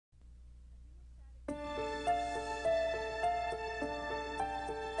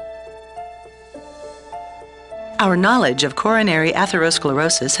Our knowledge of coronary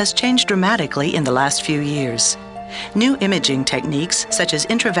atherosclerosis has changed dramatically in the last few years. New imaging techniques, such as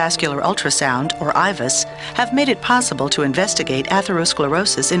intravascular ultrasound, or IVUS, have made it possible to investigate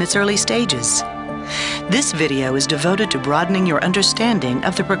atherosclerosis in its early stages. This video is devoted to broadening your understanding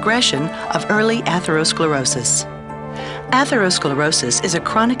of the progression of early atherosclerosis. Atherosclerosis is a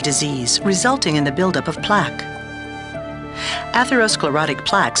chronic disease resulting in the buildup of plaque. Atherosclerotic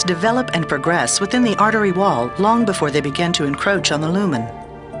plaques develop and progress within the artery wall long before they begin to encroach on the lumen.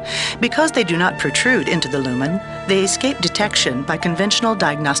 Because they do not protrude into the lumen, they escape detection by conventional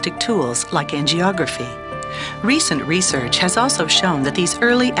diagnostic tools like angiography. Recent research has also shown that these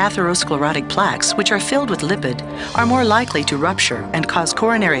early atherosclerotic plaques, which are filled with lipid, are more likely to rupture and cause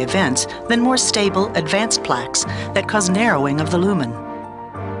coronary events than more stable, advanced plaques that cause narrowing of the lumen.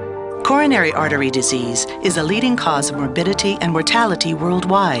 Coronary artery disease is a leading cause of morbidity and mortality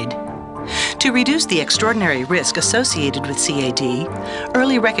worldwide. To reduce the extraordinary risk associated with CAD,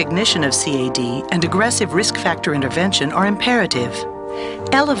 early recognition of CAD and aggressive risk factor intervention are imperative.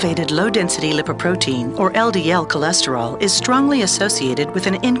 Elevated low-density lipoprotein, or LDL cholesterol, is strongly associated with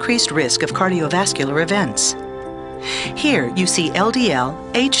an increased risk of cardiovascular events. Here you see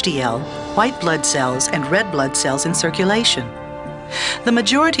LDL, HDL, white blood cells, and red blood cells in circulation. The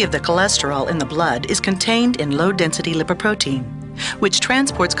majority of the cholesterol in the blood is contained in low-density lipoprotein, which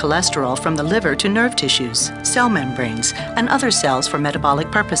transports cholesterol from the liver to nerve tissues, cell membranes, and other cells for metabolic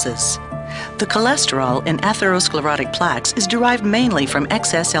purposes. The cholesterol in atherosclerotic plaques is derived mainly from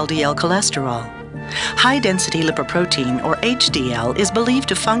excess LDL cholesterol. High-density lipoprotein, or HDL, is believed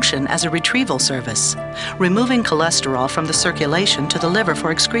to function as a retrieval service, removing cholesterol from the circulation to the liver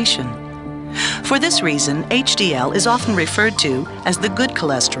for excretion. For this reason, HDL is often referred to as the good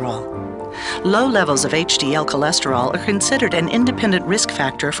cholesterol. Low levels of HDL cholesterol are considered an independent risk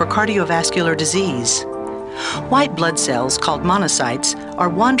factor for cardiovascular disease. White blood cells, called monocytes, are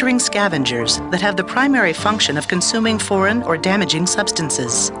wandering scavengers that have the primary function of consuming foreign or damaging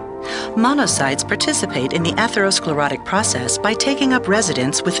substances. Monocytes participate in the atherosclerotic process by taking up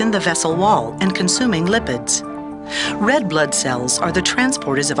residence within the vessel wall and consuming lipids. Red blood cells are the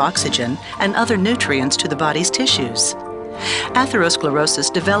transporters of oxygen and other nutrients to the body's tissues.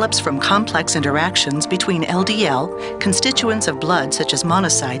 Atherosclerosis develops from complex interactions between LDL, constituents of blood such as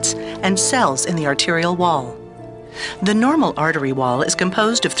monocytes, and cells in the arterial wall. The normal artery wall is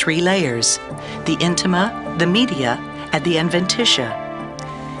composed of 3 layers: the intima, the media, and the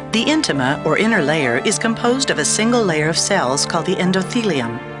adventitia. The intima, or inner layer, is composed of a single layer of cells called the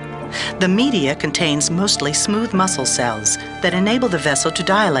endothelium. The media contains mostly smooth muscle cells that enable the vessel to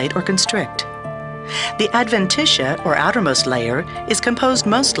dilate or constrict. The adventitia, or outermost layer, is composed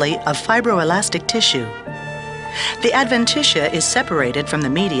mostly of fibroelastic tissue. The adventitia is separated from the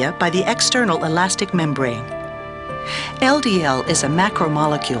media by the external elastic membrane. LDL is a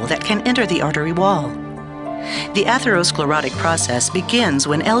macromolecule that can enter the artery wall. The atherosclerotic process begins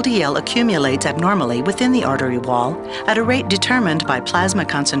when LDL accumulates abnormally within the artery wall at a rate determined by plasma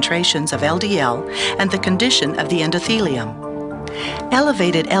concentrations of LDL and the condition of the endothelium.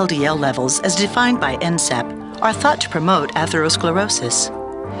 Elevated LDL levels, as defined by NSEP, are thought to promote atherosclerosis.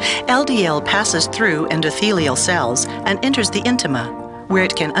 LDL passes through endothelial cells and enters the intima, where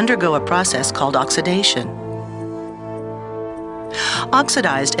it can undergo a process called oxidation.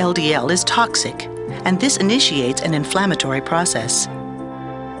 Oxidized LDL is toxic, and this initiates an inflammatory process.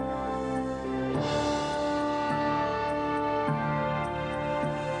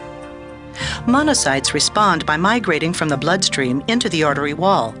 Monocytes respond by migrating from the bloodstream into the artery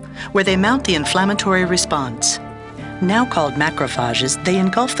wall, where they mount the inflammatory response. Now called macrophages, they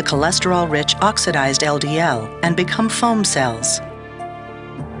engulf the cholesterol-rich oxidized LDL and become foam cells.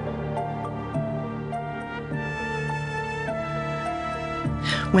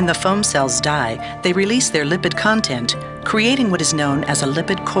 When the foam cells die, they release their lipid content, creating what is known as a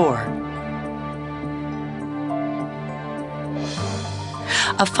lipid core.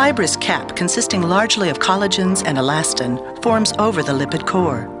 A fibrous cap consisting largely of collagens and elastin forms over the lipid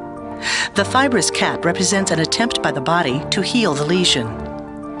core. The fibrous cap represents an attempt by the body to heal the lesion.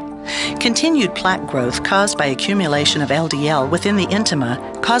 Continued plaque growth caused by accumulation of LDL within the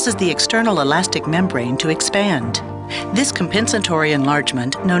intima causes the external elastic membrane to expand. This compensatory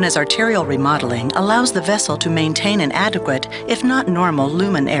enlargement, known as arterial remodeling, allows the vessel to maintain an adequate, if not normal,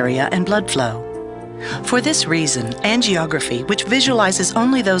 lumen area and blood flow. For this reason, angiography, which visualizes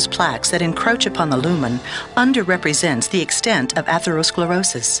only those plaques that encroach upon the lumen, underrepresents the extent of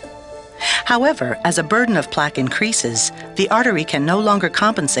atherosclerosis. However, as a burden of plaque increases, the artery can no longer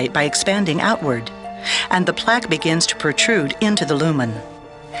compensate by expanding outward, and the plaque begins to protrude into the lumen.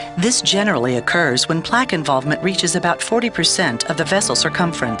 This generally occurs when plaque involvement reaches about 40% of the vessel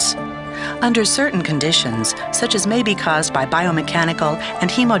circumference. Under certain conditions, such as may be caused by biomechanical and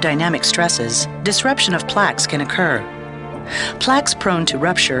hemodynamic stresses, disruption of plaques can occur. Plaques prone to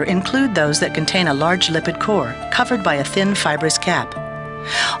rupture include those that contain a large lipid core covered by a thin fibrous cap.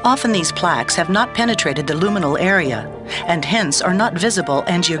 Often these plaques have not penetrated the luminal area and hence are not visible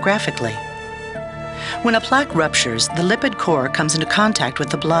angiographically. When a plaque ruptures, the lipid core comes into contact with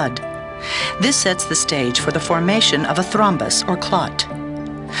the blood. This sets the stage for the formation of a thrombus or clot.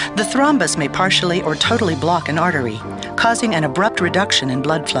 The thrombus may partially or totally block an artery, causing an abrupt reduction in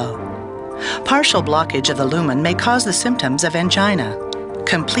blood flow. Partial blockage of the lumen may cause the symptoms of angina.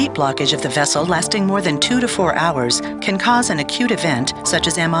 Complete blockage of the vessel lasting more than 2 to 4 hours can cause an acute event such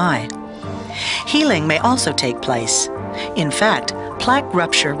as MI. Healing may also take place. In fact, plaque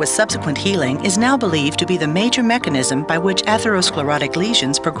rupture with subsequent healing is now believed to be the major mechanism by which atherosclerotic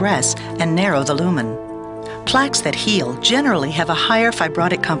lesions progress and narrow the lumen. Plaques that heal generally have a higher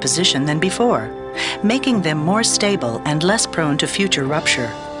fibrotic composition than before, making them more stable and less prone to future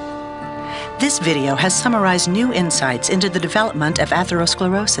rupture. This video has summarized new insights into the development of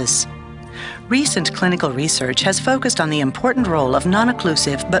atherosclerosis. Recent clinical research has focused on the important role of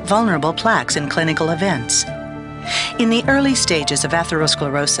non-occlusive but vulnerable plaques in clinical events. In the early stages of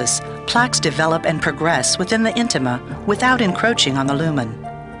atherosclerosis, plaques develop and progress within the intima without encroaching on the lumen.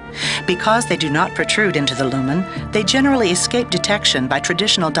 Because they do not protrude into the lumen, they generally escape detection by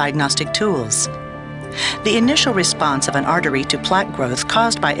traditional diagnostic tools. The initial response of an artery to plaque growth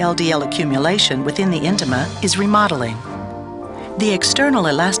caused by LDL accumulation within the intima is remodeling. The external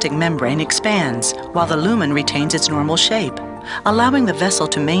elastic membrane expands while the lumen retains its normal shape, allowing the vessel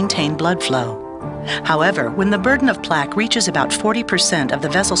to maintain blood flow. However, when the burden of plaque reaches about 40% of the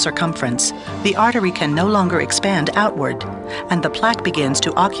vessel circumference, the artery can no longer expand outward, and the plaque begins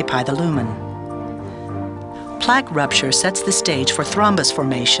to occupy the lumen. Plaque rupture sets the stage for thrombus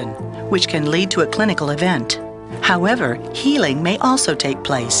formation, which can lead to a clinical event. However, healing may also take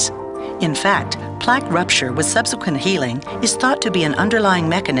place. In fact, plaque rupture with subsequent healing is thought to be an underlying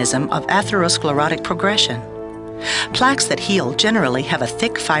mechanism of atherosclerotic progression. Plaques that heal generally have a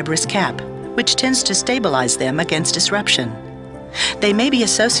thick fibrous cap, which tends to stabilize them against disruption. They may be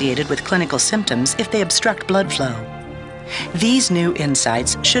associated with clinical symptoms if they obstruct blood flow. These new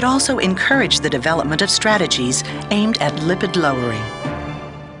insights should also encourage the development of strategies aimed at lipid lowering.